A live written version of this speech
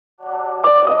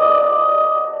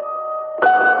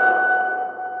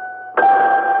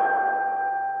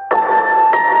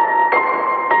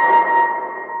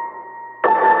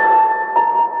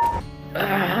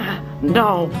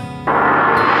No!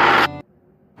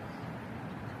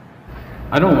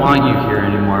 I don't want you here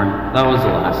anymore. That was the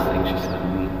last thing she said to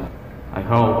me. I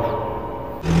hope.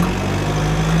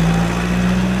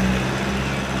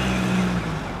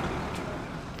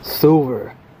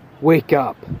 Silver, wake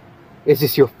up. Is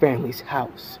this your family's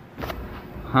house?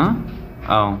 Huh?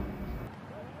 Oh.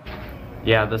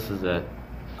 Yeah, this is it.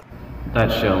 That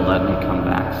she'll let me come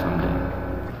back someday.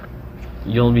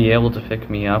 You'll be able to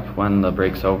pick me up when the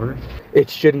break's over? It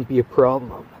shouldn't be a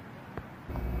problem.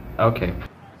 Okay.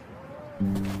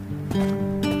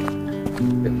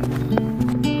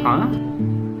 Huh?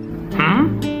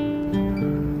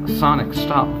 Sonic,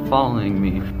 stop following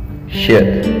me.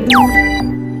 Shit.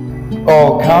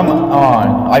 Oh, come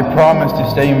on. I promised to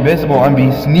stay invisible and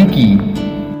be sneaky.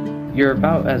 You're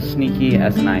about as sneaky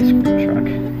as an ice cream truck.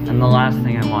 And the last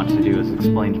thing I want to do is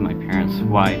explain to my parents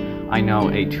why I know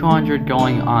a 200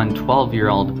 going on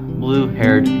 12-year-old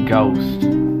blue-haired ghost.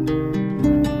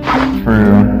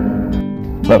 True.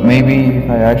 But maybe if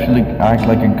I actually act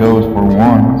like a ghost for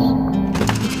once.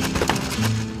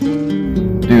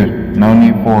 Dude, no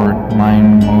need for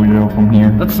mind mojo from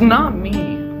here. That's not me.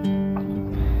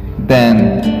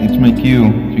 Then let's make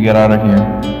you to get out of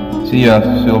here. See ya,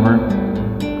 Silver.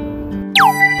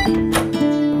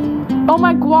 Oh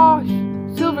my gosh!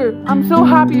 Silver, I'm so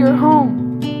happy you're home.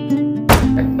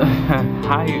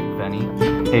 Hi, Benny.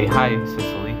 Hey, hi,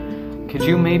 Cicely. Could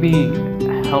you maybe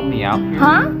help me out here?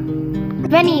 Huh?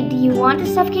 Benny, do you want to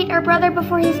suffocate our brother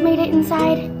before he's made it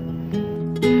inside?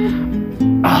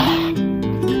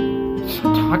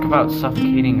 Talk about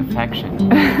suffocating affection.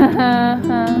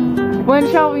 When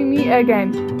shall we meet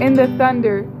again? In the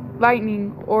thunder,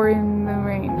 lightning, or in the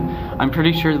rain? I'm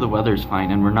pretty sure the weather's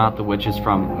fine and we're not the witches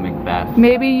from Macbeth.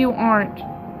 Maybe you aren't,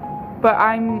 but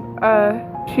I'm a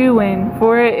shoo-in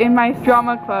for it in my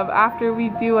drama club after we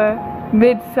do a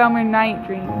Midsummer Night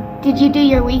Dream. Did you do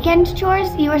your weekend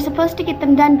chores? You were supposed to get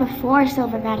them done before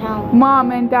Silver got home.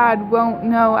 Mom and Dad won't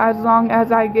know as long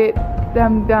as I get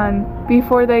them done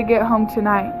before they get home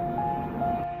tonight.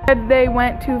 They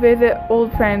went to visit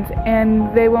old friends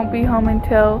and they won't be home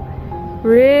until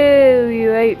really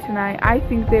late tonight. I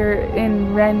think they're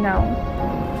in Reno.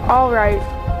 Alright,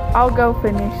 I'll go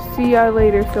finish. See ya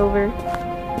later, Silver.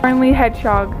 Friendly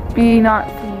Hedgehog, be not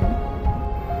seen.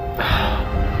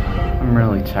 I'm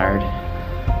really tired.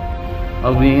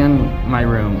 I'll be in my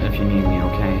room if you need me,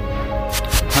 okay?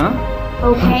 Huh?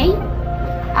 Okay.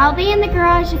 I'll be in the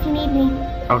garage if you need me.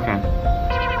 Okay.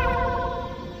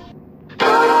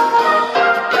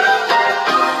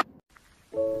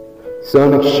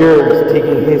 Sonic sure is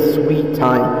taking his sweet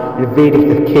time invading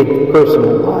the kid's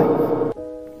personal life.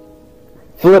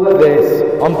 Flip this,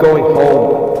 I'm going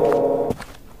home.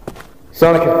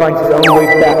 Sonic can find his own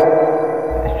way back.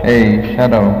 Hey,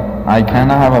 Shadow, I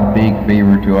kinda have a big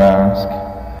favor to ask.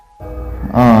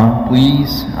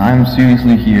 Please, I'm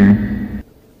seriously here.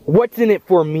 What's in it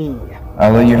for me?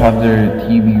 I'll let you have the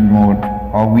TV remote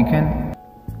all weekend.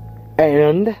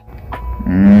 And?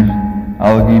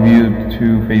 I'll give you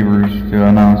 2 favors to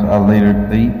announce a later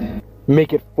date.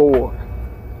 Make it 4.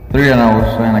 3 and I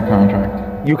will sign a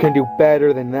contract. You can do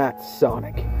better than that,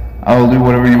 Sonic. I will do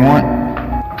whatever you want.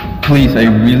 Please, I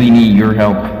really need your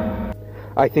help.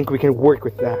 I think we can work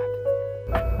with that.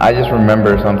 I just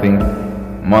remember something.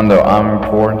 Mondo, I'm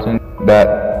important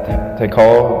that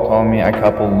Tekal told me a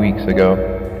couple weeks ago.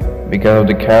 Because of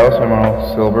the chaos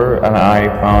around Silver and I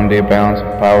found the balance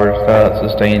of powers that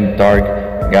sustain Dark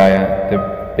Gaia.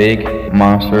 The big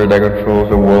monster that controls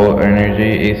the world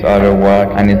energy is out of whack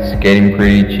and it's getting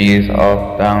pretty cheesed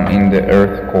off down in the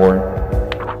Earth core.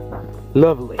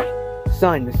 Lovely.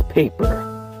 Sign this paper.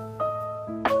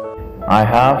 I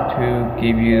have to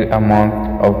give you a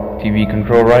month of TV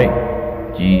control, right?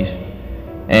 Jeez.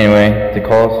 Anyway, the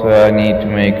call said I need to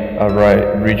make a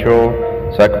ritual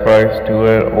sacrifice to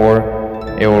it or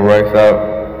it will rise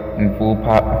up in full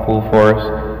force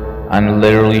and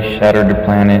literally shatter the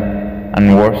planet.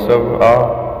 And worst of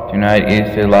all, tonight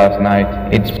is the last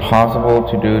night. It's possible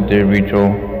to do the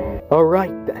ritual.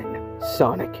 Alright then,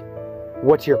 Sonic.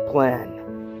 What's your plan?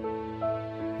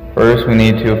 First, we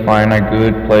need to find a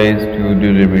good place to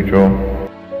do the ritual.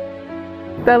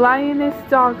 The lioness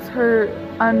stalks her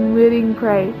unwitting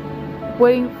prey,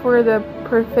 waiting for the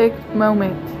perfect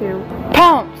moment to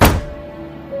pounce.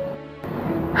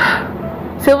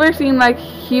 Silver seemed like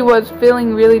he was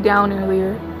feeling really down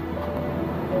earlier.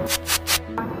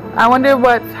 I wonder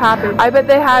what's happened. I bet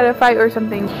they had a fight or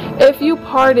something. If you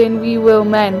pardon, we will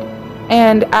mend.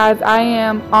 And as I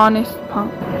am honest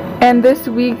punk. And this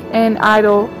week an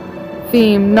idle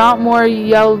theme, not more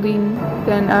yielding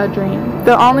than a dream.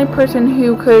 The only person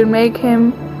who could make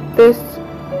him this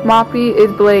Moppy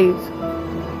is Blaze.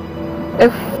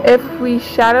 If we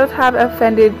shadows have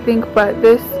offended, think but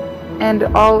this, and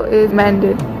all is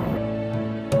mended.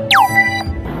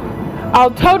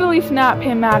 I'll totally snap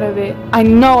him out of it. I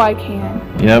know I can.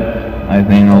 Yep, I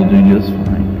think I'll do just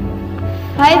fine.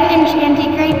 5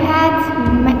 Enchantigrade pads,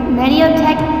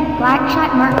 Mediotech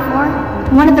Blackshot Mark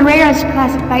IV. One of the rarest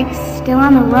classic bikes still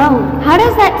on the road. How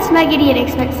does that smug idiot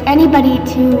expect anybody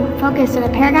to focus on a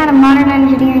paragon of modern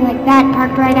engineering like that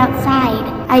parked right outside?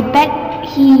 I bet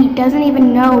he doesn't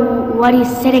even know what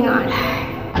he's sitting on.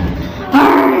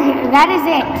 That is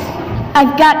it.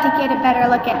 I've got to get a better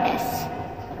look at this.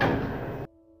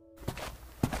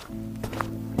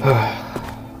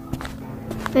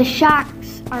 The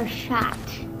shocks are shot.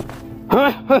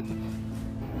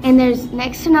 And there's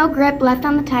next to no grip left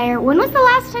on the tire. When was the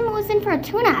last time it was in for a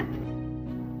tune-up?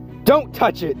 Don't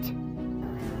touch it!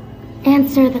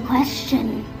 Answer the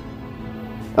question.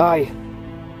 I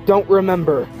don't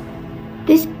remember.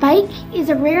 This bike is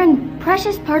a rare and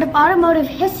precious part of automotive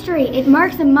history. It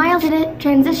marks a milestone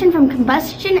transition from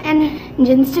combustion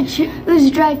engines to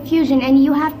choose drive fusion, and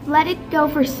you have let it go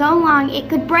for so long it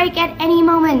could break at any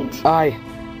moment. I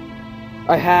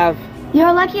have.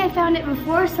 You're lucky I found it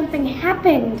before something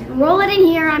happened. Roll it in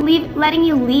here. I'm letting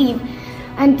you leave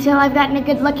until I've gotten a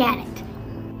good look at it.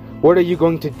 What are you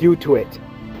going to do to it?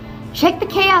 Check the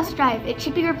Chaos Drive. It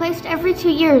should be replaced every 2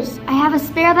 years. I have a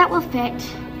spare that will fit.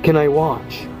 Can I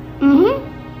watch? Mm-hmm.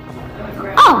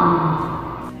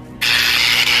 Oh!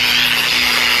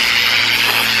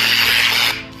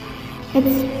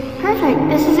 It's perfect.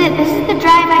 This is it. This is the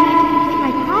drive I need to complete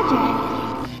my project.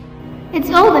 It's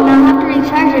old and I'll have to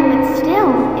recharge it, but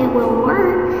still, it will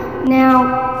work.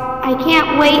 Now, I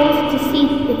can't wait to see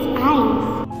its eyes.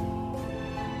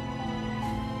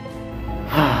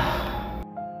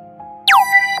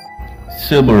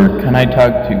 Silver, can I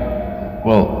talk to...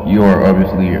 Well, you're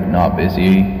obviously not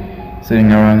busy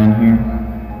sitting around in here.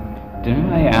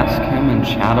 Didn't I ask him and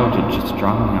Shadow to just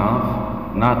drop me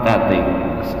off? Not that they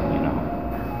listen, you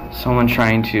know. Someone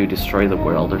trying to destroy the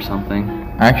world or something?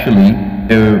 Actually,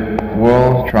 the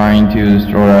world trying to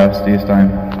destroy us this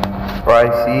time. But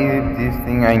I see this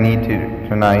thing I need to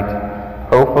tonight,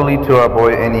 hopefully to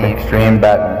avoid any extreme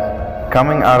badness.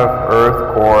 Coming out of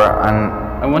Earth core and...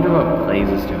 I wonder what Blaze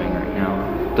is doing right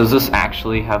now. Does this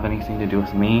actually have anything to do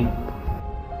with me?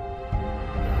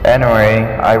 Anyway,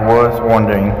 I was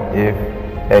wondering if...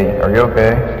 Hey, are you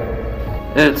okay?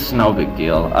 It's no big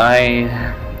deal.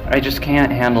 I just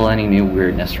can't handle any new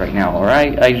weirdness right now,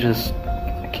 alright? I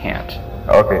can't.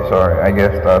 Okay, sorry. I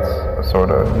guess that's sort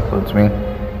of includes me.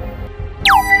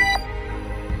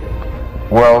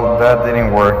 Well, that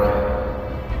didn't work.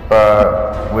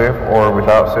 But with or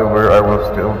without Silver, I will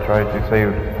still try to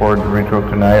save for the ritual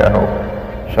tonight, I hope.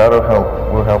 Shadow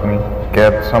will help me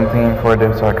get something for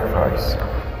the sacrifice.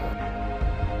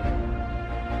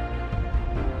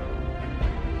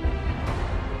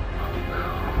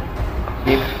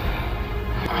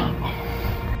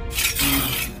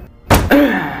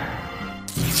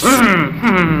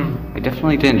 I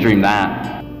definitely didn't dream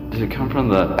that. Did it come from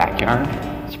the backyard?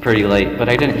 It's pretty late, but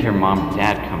I didn't hear Mom and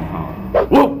Dad come home.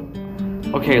 Whoa!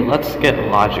 Okay, let's get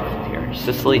logical here.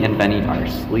 Cicely and Benny are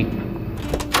asleep.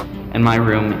 And my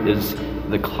room is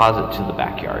the closet to the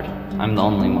backyard. I'm the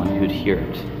only one who'd hear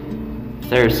it. If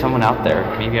there's someone out there,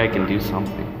 maybe I can do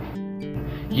something.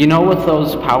 You know, with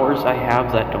those powers I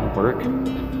have that don't work,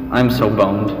 I'm so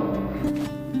boned.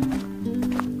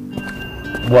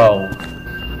 Whoa.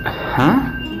 Huh?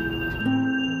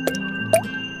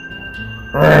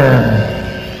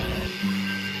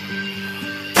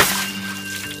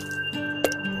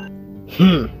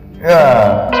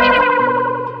 Yeah.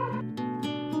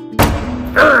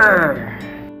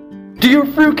 Do your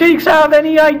fruitcakes have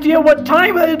any idea what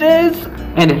time it is?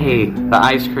 And hey, the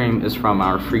ice cream is from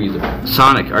our freezer.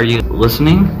 Sonic, are you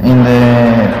listening? In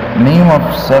the name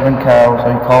of 7 cows,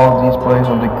 I call this place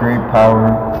of the great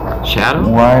power. Shadow?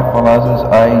 Y Alexsis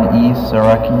I.E.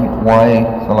 Saraki, Y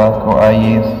Salasco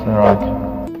I.E. Saraki.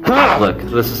 Look,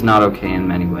 this is not okay in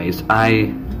many ways.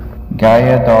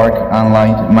 Gaia, dark and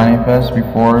light, manifest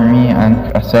before me and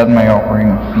accept my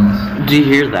offering of peace. Do you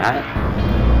hear that?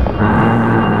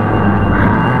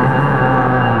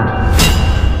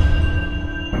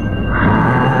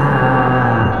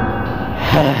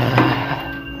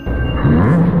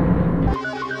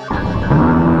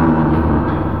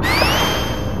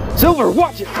 Silver,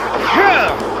 watch it!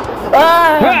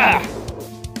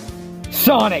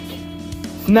 Sonic!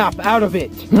 Snap out of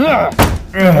it!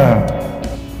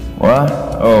 What?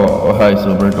 Oh, hi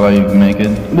Silver, glad you can make it.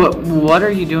 What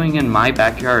are you doing in my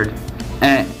backyard?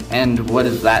 And what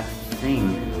is that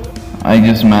thing? I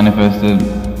just manifested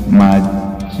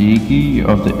Majiki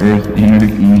of the Earth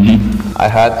energy. I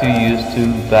had to use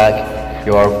 2 back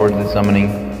QR for the summoning.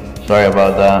 Sorry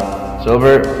about that.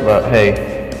 Silver, but hey,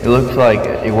 it looks like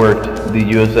it worked. Did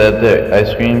you accept the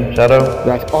ice cream, Shadow?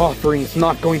 That offering is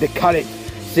not going to cut it,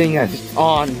 seeing as it's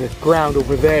on the ground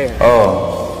over there.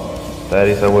 Oh, that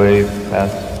is a way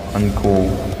that's uncool.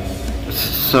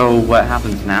 So what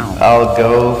happens now? I'll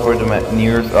go for the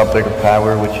nearest object of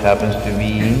power, which happens to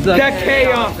be The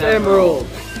Chaos Emerald!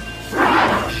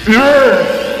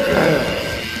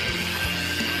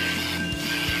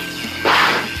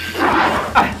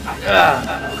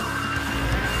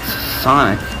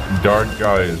 Sonic. Dark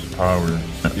Gaia's power.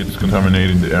 It's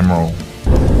contaminating the emerald.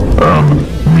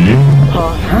 Me?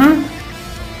 Huh?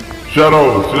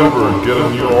 Shadow, Silver, get a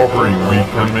new offering. We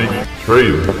can make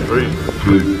trade.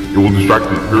 It will distract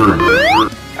the bird.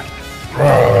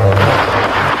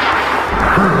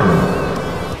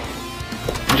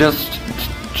 Just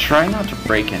try not to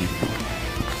break anything.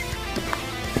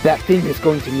 That thing is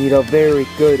going to need a very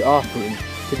good offering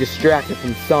to distract it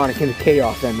from Sonic and the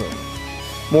Chaos Emerald.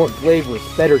 More flavors,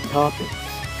 better toppings.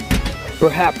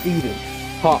 Perhaps even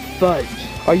hot fudge.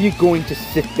 Are you going to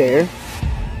sit there?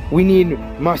 We need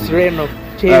Masreno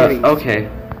cherries. Okay.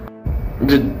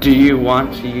 Do you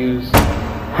want to use...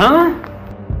 Huh?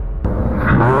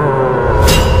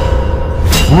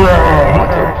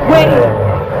 Wait!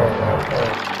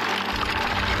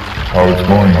 How it's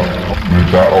going? Move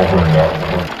that over and that.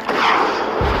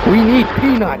 We need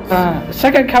peanuts!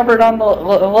 Second cupboard on the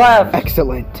left.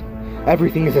 Excellent.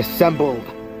 Everything is assembled.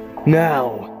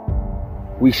 Now,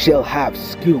 we shall have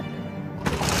Scoop.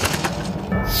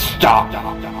 Stop.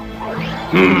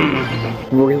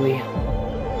 Really?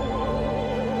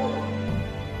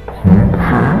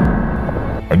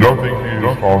 I don't think he's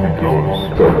talking to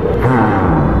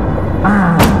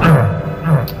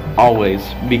us. Always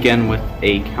begin with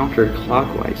a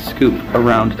counterclockwise scoop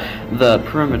around the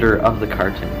perimeter of the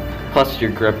carton. Plus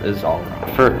your grip is all wrong.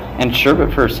 And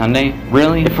sherbet for a sundae?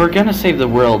 Really? If we're gonna save the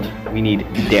world, we need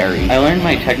dairy. I learned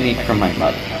my technique from my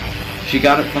mother. She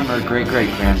got it from her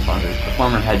great-great-grandfather, the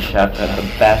former head chef at the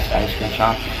best ice cream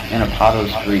shop in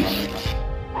Apato's, Greece.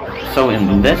 So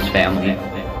in this family,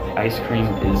 ice cream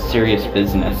is serious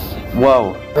business.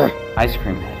 Whoa, ice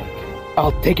cream headache.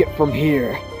 I'll take it from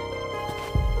here.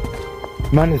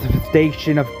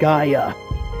 Manifestation of Gaia.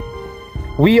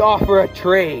 We offer a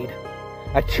trade.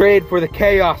 A trade for the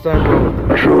Chaos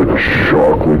Emerald.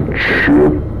 Chocolate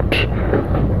chipped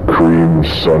cream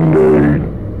sundae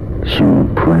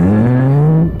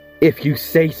supreme. If you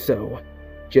say so,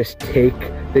 just take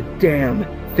the damn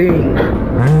thing.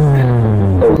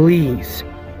 Please.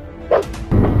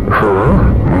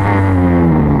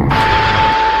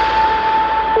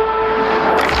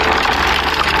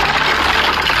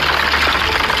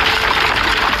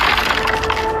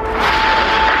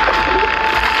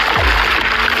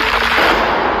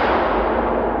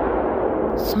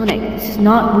 Sonic, this is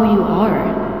not who you are.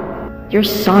 You're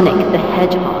Sonic the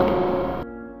Hedgehog.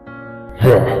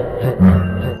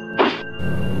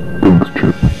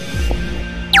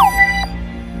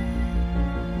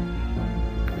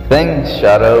 Thanks,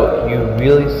 Shadow. You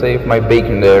really saved my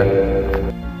bacon there.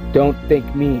 Don't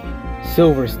thank me.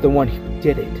 Silver's the one who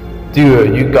did it.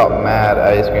 Dude, you got mad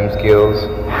ice cream skills.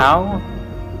 How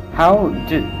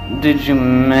did you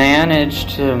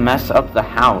manage to mess up the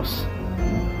house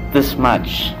this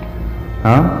much?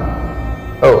 Huh?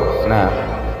 Oh, snap.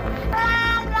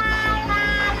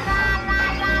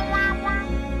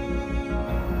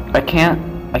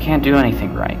 I can't do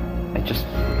anything right.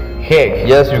 Heck,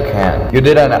 yes you can. You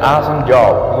did an awesome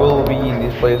job. We'll be in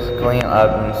this place clean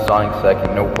up in Sonic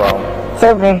second, no problem.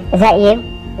 Silver, is that you?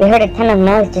 We heard a ton of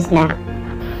noise just now.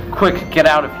 Quick, get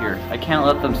out of here. I can't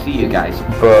let them see you guys.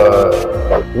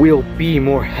 But... We'll be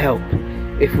more help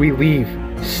if we leave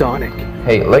Sonic.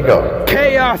 Hey, let go.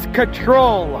 Chaos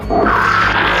Control!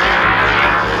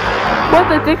 What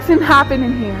the Dixon happened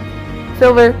in here?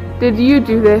 Silver, did you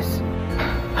do this?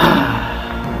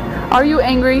 Are you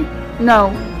angry?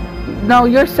 No. No,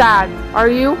 you're sad. Are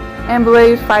you? And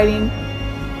Blaze fighting.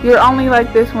 You're only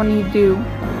like this when you do.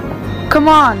 Come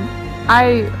on.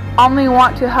 I only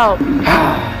want to help.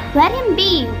 Let him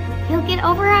be. He'll get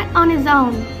over it on his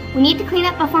own. We need to clean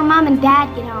up before Mom and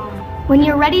Dad get home. When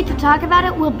you're ready to talk about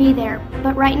it, we'll be there.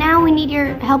 But right now, we need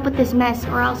your help with this mess,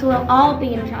 or else we'll all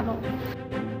be in trouble.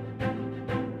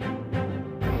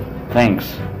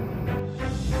 Thanks.